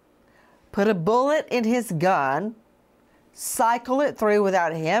home, put a bullet in his gun, cycle it through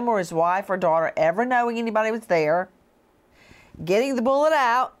without him or his wife or daughter ever knowing anybody was there, getting the bullet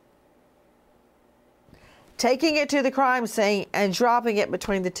out, taking it to the crime scene, and dropping it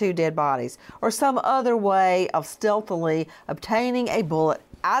between the two dead bodies, or some other way of stealthily obtaining a bullet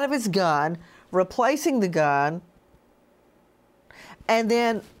out of his gun, replacing the gun, and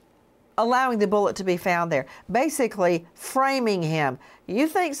then allowing the bullet to be found there. Basically, framing him. You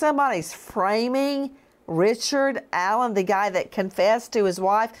think somebody's framing Richard Allen, the guy that confessed to his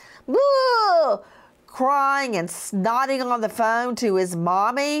wife, crying and snotting on the phone to his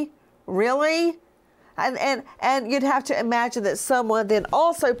mommy? Really? And you'd have to imagine that someone then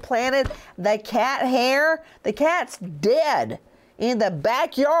also planted the cat hair. The cat's dead in the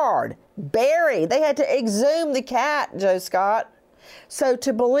backyard, buried. They had to exhume the cat, Joe Scott. So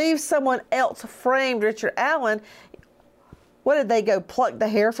to believe someone else framed Richard Allen, what did they go pluck the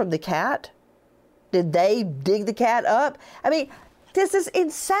hair from the cat? Did they dig the cat up? I mean, this is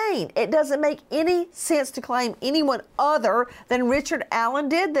insane. It doesn't make any sense to claim anyone other than Richard Allen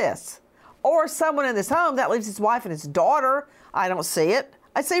did this. Or someone in this home. That leaves his wife and his daughter. I don't see it.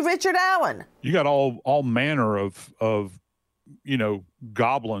 I see Richard Allen. You got all manner of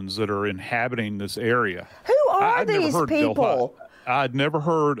goblins that are inhabiting this area. Who are these people? I'd never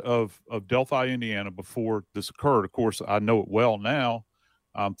heard of Delphi, Indiana before this occurred. Of course, I know it well now.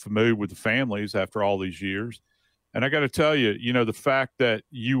 I'm familiar with the families after all these years. And I got to tell you, the fact that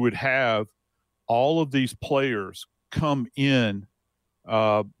you would have all of these players come in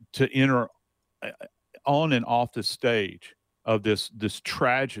to enter on and off the stage of this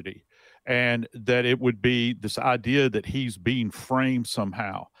tragedy, and that it would be this idea that he's being framed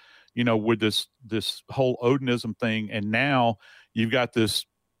somehow, with this whole Odinism thing. And now you've got this,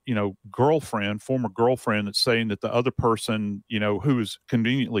 former girlfriend that's saying that the other person, who is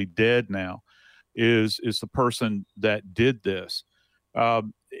conveniently dead now, is the person that did this.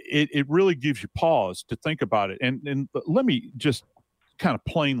 It really gives you pause to think about it. And let me just kind of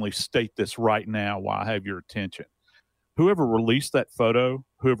plainly state this right now while I have your attention. Whoever released that photo,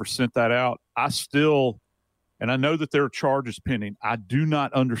 whoever sent that out, and I know that there are charges pending, I do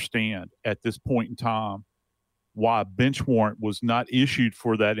not understand at this point in time why a bench warrant was not issued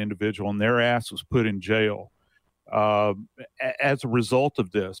for that individual and their ass was put in jail as a result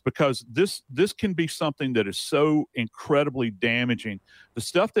of this, because this can be something that is so incredibly damaging. The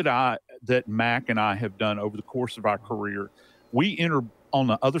stuff that Mac and I have done over the course of our career, we enter on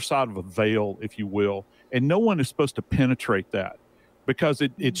the other side of a veil, if you will, and no one is supposed to penetrate that, because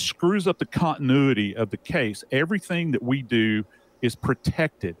it screws up the continuity of the case. Everything that we do is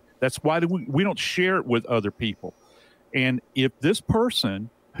protected. That's why we don't share it with other people. And if this person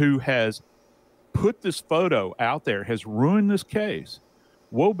who has put this photo out there has ruined this case,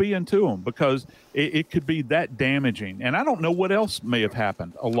 woe be unto them, because it could be that damaging. And I don't know what else may have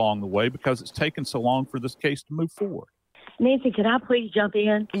happened along the way, because it's taken so long for this case to move forward. Nancy, can I please jump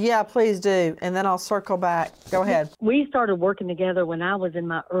in? Yeah, please do. And then I'll circle back. Go ahead. We started working together when I was in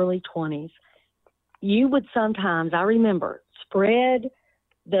my early 20s. You would sometimes, I remember, spread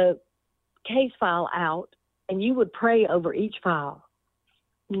the case file out and you would pray over each file.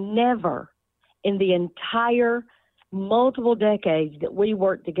 Never in the entire multiple decades that we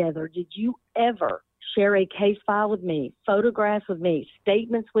worked together did you ever share a case file with me, photographs with me,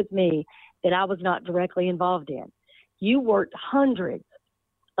 statements with me that I was not directly involved in. You worked hundreds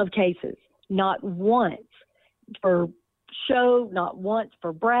of cases, not once for show, not once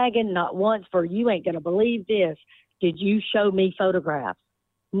for bragging, not once for you ain't going to believe this. Did you show me photographs?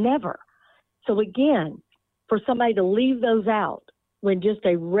 Never. So again, for somebody to leave those out when just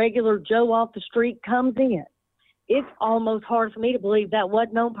a regular Joe off the street comes in, it's almost hard for me to believe that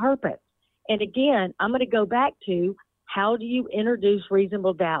wasn't on purpose. And again, I'm going to go back to, how do you introduce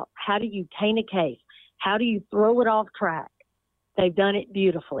reasonable doubt? How do you taint a case? How do you throw it off track? They've done it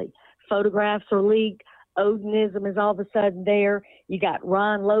beautifully. Photographs are leaked. Odinism is all of a sudden there. You got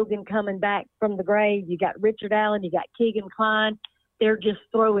Ron Logan coming back from the grave. You got Richard Allen. You got Keegan Kline. They're just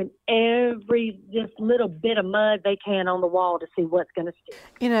throwing just little bit of mud they can on the wall to see what's going to stick.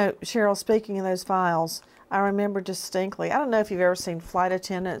 Cheryl, speaking of those files, I remember distinctly, I don't know if you've ever seen flight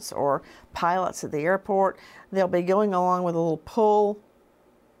attendants or pilots at the airport. They'll be going along with a little pull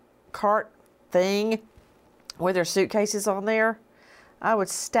cart thing with their suitcases on there. I would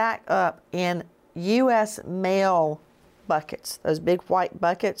stack up in U.S. mail buckets, those big white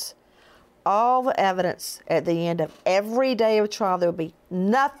buckets, all the evidence at the end of every day of trial. There would be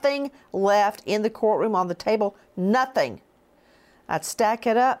nothing left in the courtroom on the table, nothing. I'd stack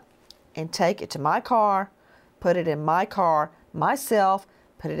it up and take it to my car, put it in my car myself,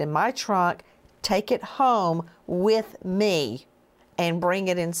 put it in my trunk, take it home with me, and bring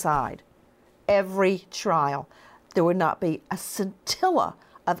it inside. Every trial. There would not be a scintilla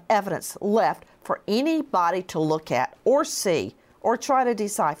of evidence left for anybody to look at or see or try to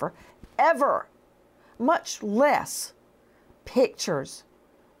decipher, ever, much less pictures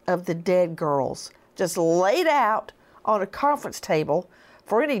of the dead girls just laid out on a conference table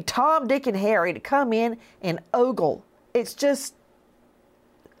for any Tom, Dick, and Harry to come in and ogle. It's just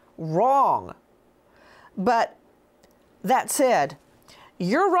wrong. But that said,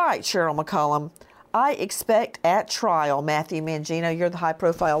 you're right, Cheryl McCollum. I expect at trial, Matthew Mangino, you're the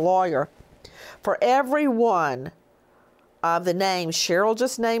high-profile lawyer, for every one of the names Cheryl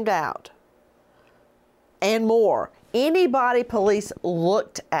just named out and more, anybody police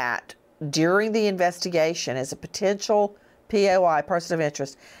looked at during the investigation as a potential POI, person of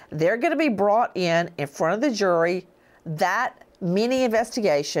interest, they're going to be brought in front of the jury, that mini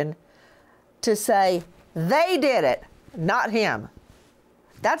investigation, to say they did it, not him.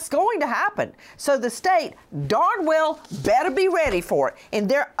 That's going to happen. So the state darn well better be ready for it. In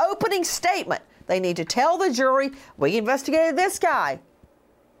their opening statement, they need to tell the jury, we investigated this guy.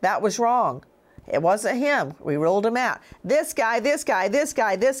 That was wrong. It wasn't him. We ruled him out. This guy, this guy, this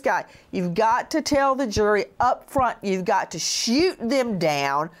guy, this guy. You've got to tell the jury up front. You've got to shoot them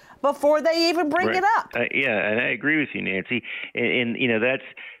down before they even bring it up. Yeah, and I agree with you, Nancy. And you know,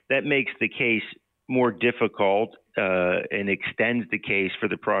 that makes the case more difficult and extends the case for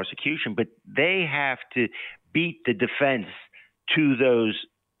the prosecution. But they have to beat the defense to those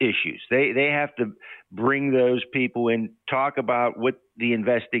issues. They have to bring those people in, talk about what the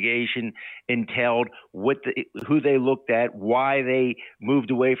investigation entailed, who they looked at, why they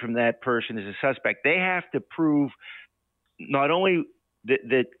moved away from that person as a suspect. They have to prove not only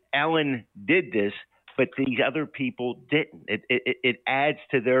that Ellen did this, but these other people didn't. It adds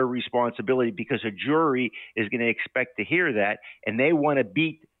to their responsibility because a jury is going to expect to hear that, and they want to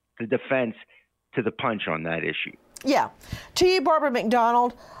beat the defense to the punch on that issue. Yeah. To you, Barbara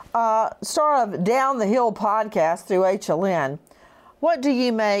McDonald, star of Down the Hill podcast through HLN. What do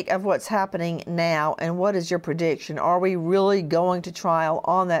you make of what's happening now, and what is your prediction? Are we really going to trial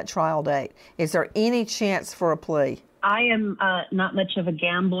on that trial date? Is there any chance for a plea? I am not much of a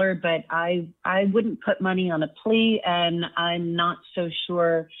gambler, but I wouldn't put money on a plea, and I'm not so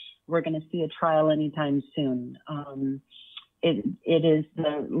sure we're going to see a trial anytime soon. It is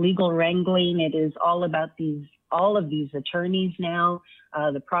the legal wrangling. It is all about all of these attorneys now.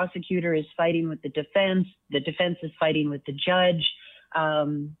 The prosecutor is fighting with the defense. The defense is fighting with the judge.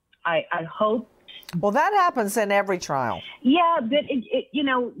 I hope. Well, that happens in every trial. Yeah, but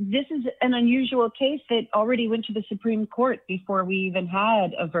this is an unusual case that already went to the Supreme Court before we even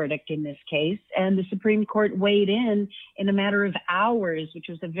had a verdict in this case. And the Supreme Court weighed in a matter of hours, which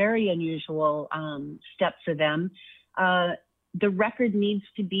was a very unusual step for them. The record needs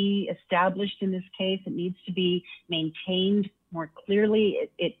to be established in this case. It needs to be maintained more clearly.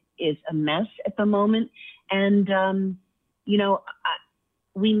 It is a mess at the moment. And,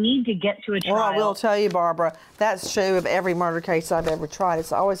 we need to get to a trial. Well, I will tell you, Barbara, that's true of every murder case I've ever tried.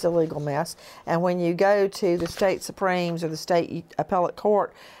 It's always a legal mess. And when you go to the state Supremes or the state appellate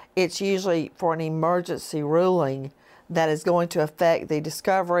court, it's usually for an emergency ruling that is going to affect the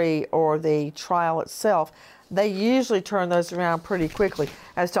discovery or the trial itself. They usually turn those around pretty quickly.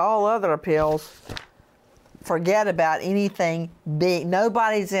 As to all other appeals, forget about anything big.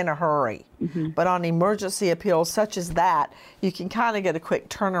 Nobody's in a hurry. Mm-hmm. But on emergency appeals such as that, you can kind of get a quick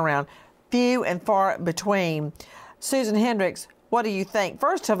turnaround. Few and far between. Susan Hendricks, what do you think?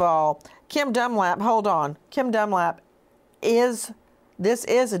 First of all, Kim Dunlap, hold on. Kim Dunlap, this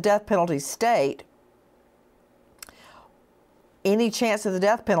is a death penalty state. Any chance of the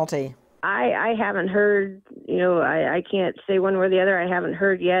death penalty? I haven't heard, I can't say one way or the other. I haven't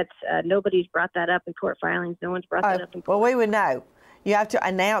heard yet. Nobody's brought that up in court filings. No one's brought that up in court. Well, we would know. You have to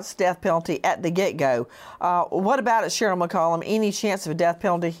announce death penalty at the get-go. What about it, Cheryl McCollum? Any chance of a death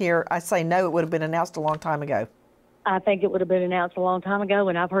penalty here? I say no, it would have been announced a long time ago. I think it would have been announced a long time ago,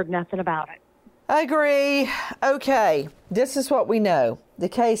 and I've heard nothing about it. I agree. Okay, this is what we know. The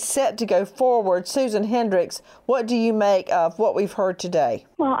case set to go forward. Susan Hendricks, what do you make of what we've heard today?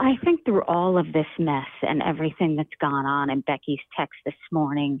 Well, I think through all of this mess and everything that's gone on, and Becky's text this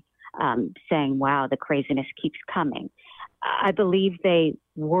morning saying, wow, the craziness keeps coming, I believe they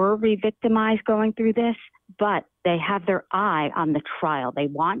were re-victimized going through this, but they have their eye on the trial. They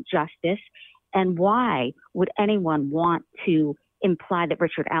want justice. And why would anyone want to imply that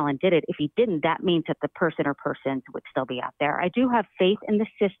Richard Allen did it? If he didn't, that means that the person or persons would still be out there. I do have faith in the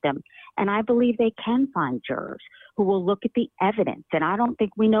system, and I believe they can find jurors who will look at the evidence. And I don't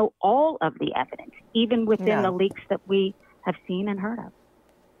think we know all of the evidence, even within the leaks that we have seen and heard of.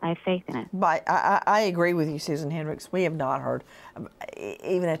 I have faith in it. But I agree with you, Susan Hendricks. We have not heard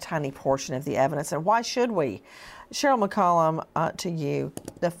even a tiny portion of the evidence. And why should we? Cheryl McCollum, to you,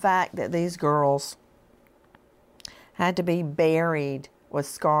 the fact that these girls had to be buried with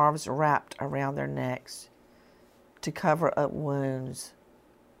scarves wrapped around their necks to cover up wounds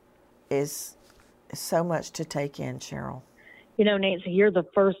is so much to take in, Cheryl. You know, Nancy, you're the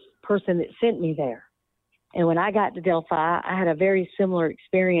first person that sent me there. And when I got to Delphi, I had a very similar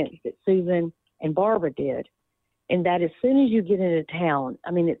experience that Susan and Barbara did. And that as soon as you get into town,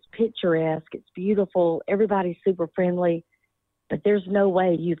 I mean, it's picturesque, it's beautiful, everybody's super friendly, but there's no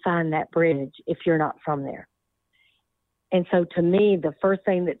way you find that bridge if you're not from there. And so to me, the first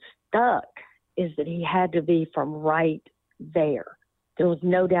thing that stuck is that he had to be from right there. There was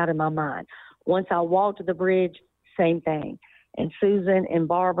no doubt in my mind. Once I walked to the bridge, same thing. And Susan and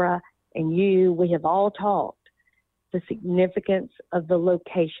Barbara and you, we have all talked. The significance of the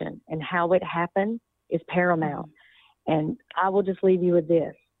location and how it happened is paramount. And I will just leave you with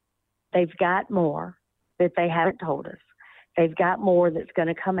this. They've got more that they haven't told us. They've got more that's going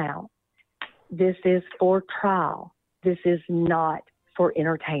to come out. This is for trial. This is not for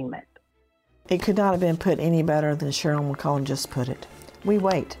entertainment. It could not have been put any better than Cheryl McCollum just put it. We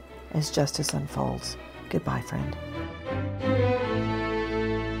wait as justice unfolds. Goodbye, friend.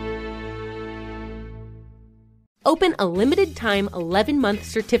 Open a limited-time 11-month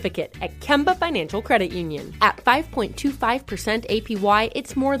certificate at Kemba Financial Credit Union. At 5.25% APY,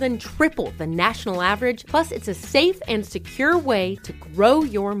 it's more than triple the national average, plus it's a safe and secure way to grow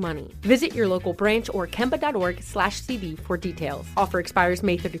your money. Visit your local branch or kemba.org/CD for details. Offer expires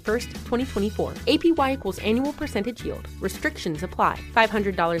May 31st, 2024. APY equals annual percentage yield. Restrictions apply.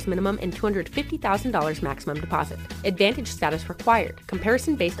 $500 minimum and $250,000 maximum deposit. Advantage status required.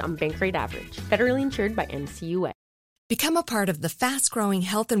 Comparison based on bank rate average. Federally insured by NCUA. Become a part of the fast-growing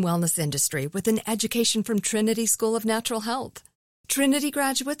health and wellness industry with an education from Trinity School of Natural Health. Trinity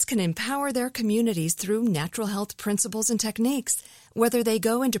graduates can empower their communities through natural health principles and techniques, whether they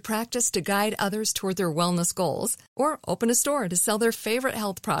go into practice to guide others toward their wellness goals or open a store to sell their favorite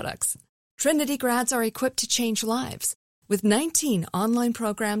health products. Trinity grads are equipped to change lives with 19 online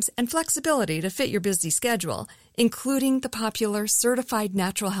programs and flexibility to fit your busy schedule, including the popular Certified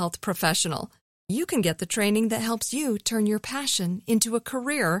Natural Health Professional. You can get the training that helps you turn your passion into a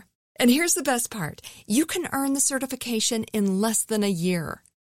career. And here's the best part. You can earn the certification in less than a year.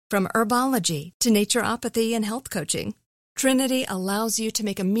 From herbology to naturopathy and health coaching, Trinity allows you to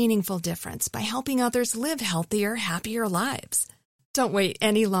make a meaningful difference by helping others live healthier, happier lives. Don't wait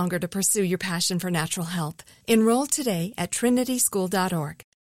any longer to pursue your passion for natural health. Enroll today at trinityschool.org.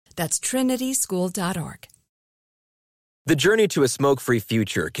 That's trinityschool.org. The journey to a smoke-free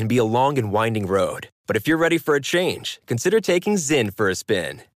future can be a long and winding road. But if you're ready for a change, consider taking Zyn for a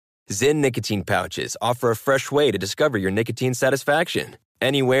spin. Zyn nicotine pouches offer a fresh way to discover your nicotine satisfaction.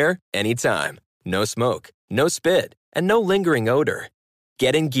 Anywhere, anytime. No smoke, no spit, and no lingering odor.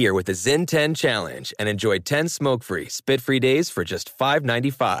 Get in gear with the Zyn 10 Challenge and enjoy 10 smoke-free, spit-free days for just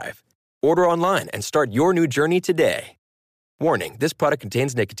 $5.95. Order online and start your new journey today. Warning, this product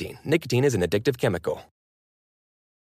contains nicotine. Nicotine is an addictive chemical.